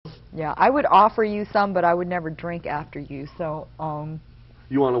Yeah, I would offer you some, but I would never drink after you. So,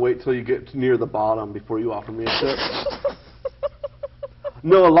 You want to wait till you get near the bottom before you offer me a sip?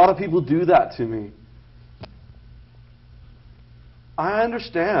 No, a lot of people do that to me. I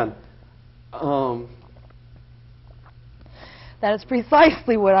understand. That is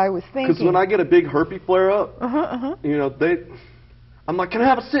precisely what I was thinking. Because when I get a big herpes flare-up, you know, I'm like, can I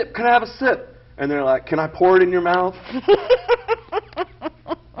have a sip? Can I have a sip? And they're like, can I pour it in your mouth?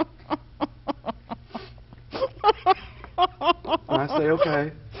 And I say,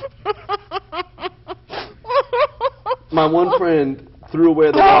 okay. My one friend threw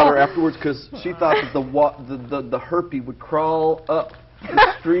away the water afterwards because she thought that the herpes would crawl up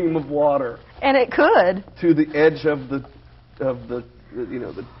the stream of water. And it could. To the edge of the you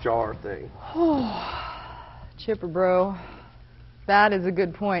know, the jar thing. Chipper bro, that is a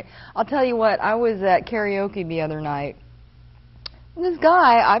good point. I'll tell you what, I was at karaoke the other night. And this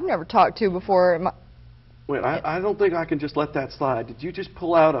guy I've never talked to before. Wait, I don't think I can just let that slide. Did you just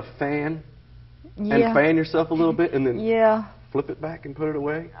pull out a fan Yeah. and fan yourself a little bit and then Yeah, flip it back and put it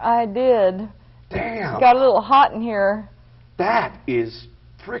away? I did. Damn. Got a little hot in here. That is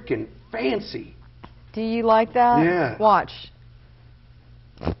frickin' fancy. Do you like that? Yeah. Watch.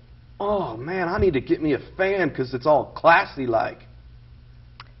 Oh, man, I need to get me a fan because it's all classy-like.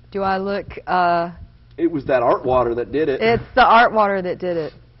 Do I look, It was that art water that did it. It's the art water that did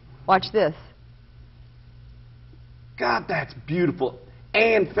it. Watch this. God, that's beautiful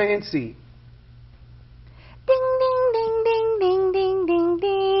and fancy. Ding, ding, ding, ding, ding, ding, ding,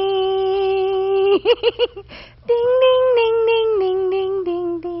 ding. Ding, ding, ding, ding, ding, ding,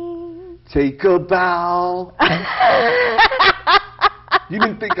 ding, ding. Take a bow. You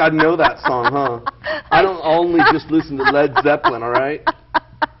didn't think I'd know that song, huh? I don't only just listen to Led Zeppelin, all right?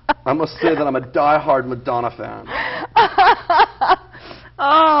 I must say that I'm a die-hard Madonna fan.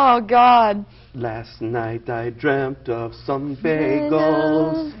 Oh, God. Last night I dreamt of some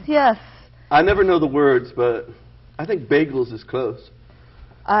bagels. Yes. I never know the words, but I think bagels is close.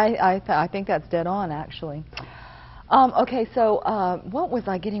 I think that's dead on, actually. Okay, so what was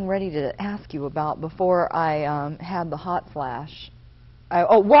I getting ready to ask you about before I had the hot flash?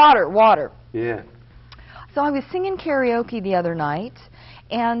 Water. Yeah. So I was singing karaoke the other night,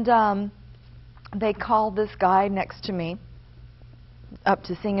 and they called this guy next to me up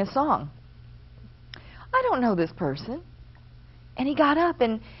to sing a song. I don't know this person. And he got up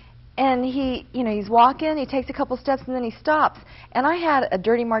and he, you know, he's walking, he takes a couple steps and then he stops. And I had a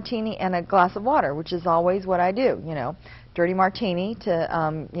dirty martini and a glass of water, which is always what I do, you know. Dirty martini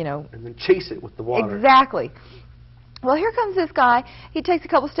to, you know. And then chase it with the water. Exactly. Well, here comes this guy. He takes a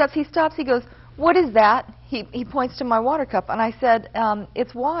couple steps, he stops, he goes, "What is that?" He points to my water cup, and I said,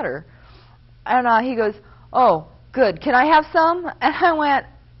 "It's water." And he goes, "Oh, good. Can I have some?" And I went,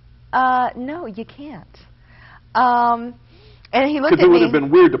 "No, you can't." And he looked at me. Because it would have been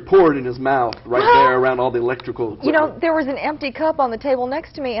weird to pour it in his mouth right there around all the electrical equipment. You know, there was an empty cup on the table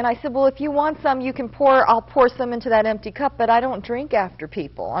next to me, and I said, "Well, if you want some, you can pour. I'll pour some into that empty cup, but I don't drink after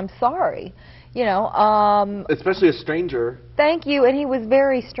people. I'm sorry." You know. Especially a stranger. Thank you, and he was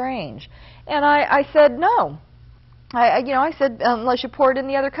very strange. And I said, "No." I said, "Unless you pour it in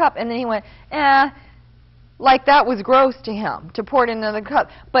the other cup." And then he went, like that was gross to him, to pour it in another cup.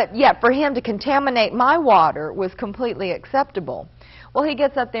 But yet, for him to contaminate my water was completely acceptable. Well, he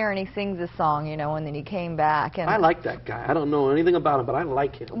gets up there and he sings a song, you know, and then he came back. And I like that guy. I don't know anything about him, but I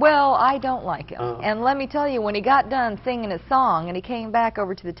like him. Well, I don't like him. And let me tell you, when he got done singing his song and he came back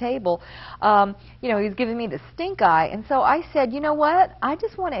over to the table, you know, he was giving me the stink eye. And so I said, "You know what? I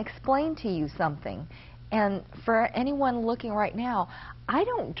just want to explain to you something. And for anyone looking right now, I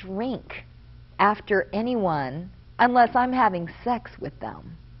don't drink after anyone unless I'm having sex with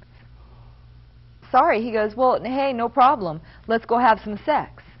them." Sorry. He goes, "Well, hey, no problem. Let's go have some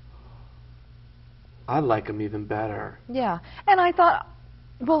sex." I like him even better. Yeah. And I thought,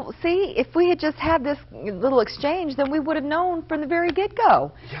 well, see, if we had just had this little exchange, then we would have known from the very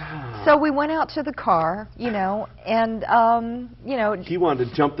get-go. Yeah. So we went out to the car, you know, and, you know. He wanted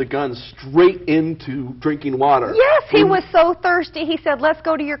to jump the gun straight into drinking water. Yes, he was so thirsty. He said, "Let's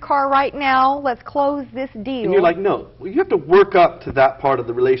go to your car right now. Let's close this deal." And you're like, no, you have to work up to that part of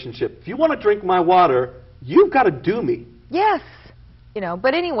the relationship. If you want to drink my water, you've got to do me. Yes. You know,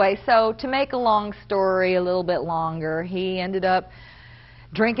 but anyway, so to make a long story a little bit longer, he ended up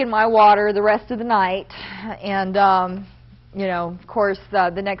drinking my water the rest of the night. And, you know, of course,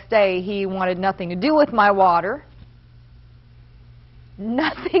 the next day he wanted nothing to do with my water.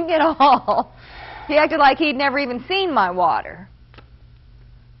 Nothing at all. He acted like he'd never even seen my water.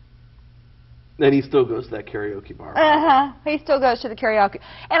 And he still goes to that karaoke bar. He still goes to the karaoke.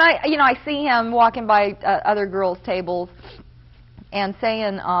 And I see him walking by other girls' tables and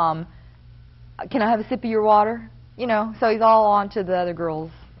saying, "Can I have a sip of your water?" So he's all on to the other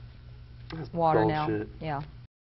girls' water now. Bullshit. Yeah.